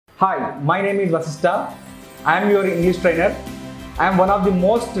Hi, my name is Vasishta. I am your English trainer. I am one of the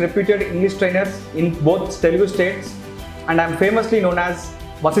most reputed English trainers in both Telugu states and I am famously known as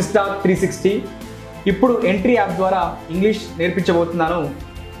vasishta 360. ఇప్పుడు entry app ద్వారా English నేర్పించబోతున్నాను.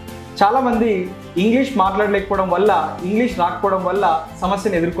 చాలామంది English మాట్లాడలేకపోవడం వల్ల, English రాకపోవడం వల్ల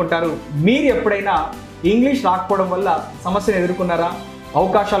సమస్యను ఎదుర్కొంటారు. మీరు ఎప్పుడైనా ఇంగ్లీష్ రాకపోవడం వల్ల సమస్యను ఎదుర్కొన్నారా?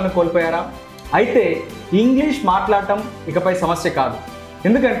 అవకాశాలను కోల్పోయారా? అయితే ఇంగ్లీష్ మాట్లాడటం ఇకపై సమస్య కాదు.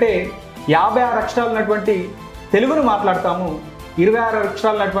 ఎందుకంటే 56 అక్షరాలు ఉన్నటువంటి తెలుగును మాట్లాడతాము, 26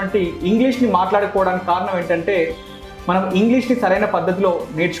 అక్షరాలు ఉన్నటువంటి ఇంగ్లీష్ని మాట్లాడుకోవడానికి కారణం ఏంటంటే మనం ఇంగ్లీష్ని సరైన పద్ధతిలో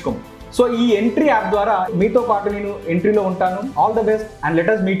నేర్చుకోం. సో ఈ ఎంట్రీ యాప్ ద్వారా మీతో పాటు నేను ఎంట్రీలో ఉంటాను. All the best and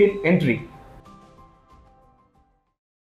let us meet in entry.